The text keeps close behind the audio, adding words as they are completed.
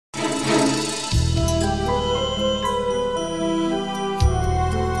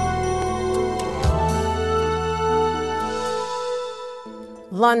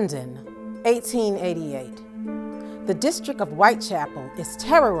London, 1888. The district of Whitechapel is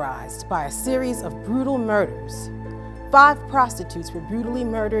terrorized by a series of brutal murders. 5 prostitutes were brutally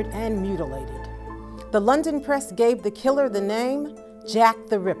murdered and mutilated. The London press gave the killer the name Jack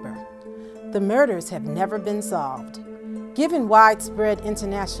the Ripper. The murders have never been solved. Given widespread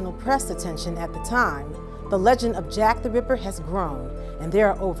international press attention at the time, the legend of Jack the Ripper has grown, and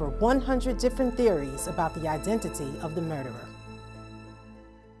there are over 100 different theories about the identity of the murderer.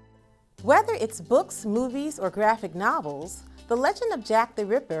 Whether it's books, movies, or graphic novels, the legend of Jack the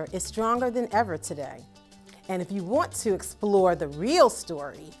Ripper is stronger than ever today. And if you want to explore the real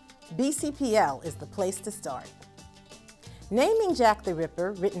story, BCPL is the place to start. Naming Jack the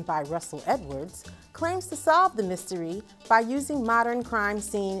Ripper, written by Russell Edwards, claims to solve the mystery by using modern crime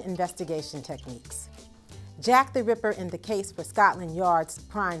scene investigation techniques. Jack the Ripper in the Case for Scotland Yard's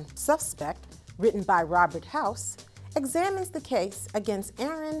Prime Suspect, written by Robert House, examines the case against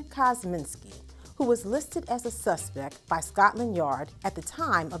Aaron Kosminski, who was listed as a suspect by Scotland Yard at the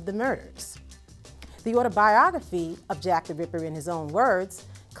time of the murders. The autobiography of Jack the Ripper, in his own words,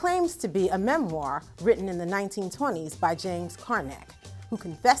 claims to be a memoir written in the 1920s by James Carnac, who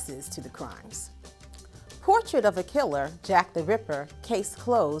confesses to the crimes. Portrait of a Killer, Jack the Ripper, Case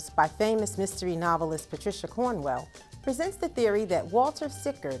Closed by famous mystery novelist Patricia Cornwell, presents the theory that Walter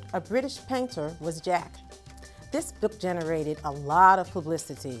Sickert, a British painter, was Jack. This book generated a lot of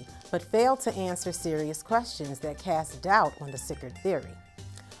publicity, but failed to answer serious questions that cast doubt on the Sickert theory.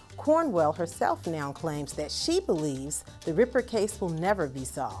 Cornwell herself now claims that she believes the Ripper case will never be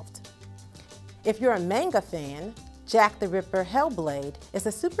solved. If you're a manga fan, Jack the Ripper Hellblade is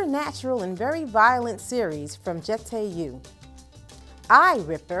a supernatural and very violent series from J.T.U. I,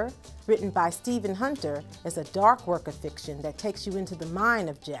 Ripper, written by Stephen Hunter, is a dark work of fiction that takes you into the mind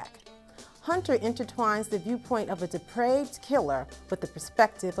of Jack. Hunter intertwines the viewpoint of a depraved killer with the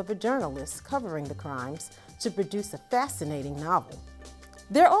perspective of a journalist covering the crimes to produce a fascinating novel.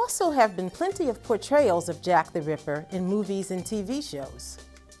 There also have been plenty of portrayals of Jack the Ripper in movies and TV shows.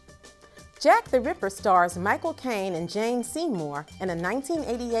 Jack the Ripper stars Michael Caine and Jane Seymour in a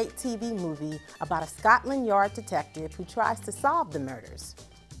 1988 TV movie about a Scotland Yard detective who tries to solve the murders.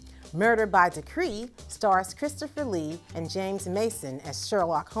 Murder by Decree stars Christopher Lee and James Mason as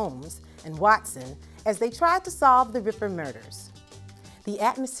Sherlock Holmes and Watson as they tried to solve the Ripper murders. The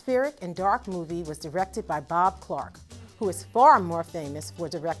atmospheric and dark movie was directed by Bob Clark, who is far more famous for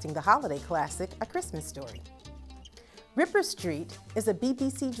directing the holiday classic A Christmas Story. Ripper Street is a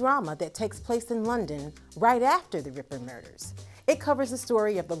BBC drama that takes place in London right after the Ripper murders. It covers the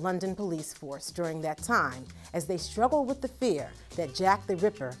story of the London police force during that time as they struggle with the fear that Jack the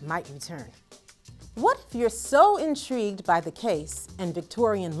Ripper might return. What if you're so intrigued by the case in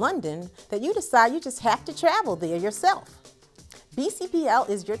Victorian London that you decide you just have to travel there yourself? BCPL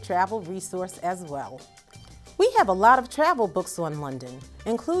is your travel resource as well. We have a lot of travel books on London,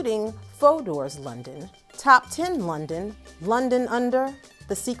 including Fodor's London, Top 10 London, London Under,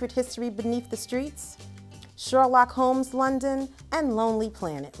 The Secret History Beneath the Streets, Sherlock Holmes London, and Lonely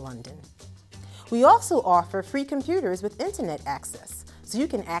Planet London. We also offer free computers with internet access, so you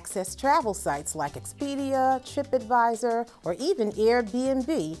can access travel sites like Expedia, TripAdvisor, or even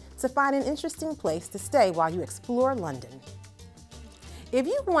Airbnb to find an interesting place to stay while you explore London. If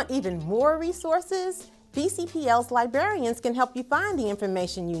you want even more resources, BCPL's librarians can help you find the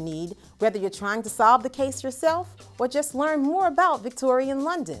information you need, whether you're trying to solve the case yourself or just learn more about Victorian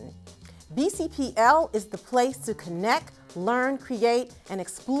London. BCPL is the place to connect, learn, create, and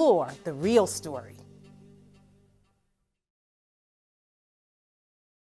explore the real story.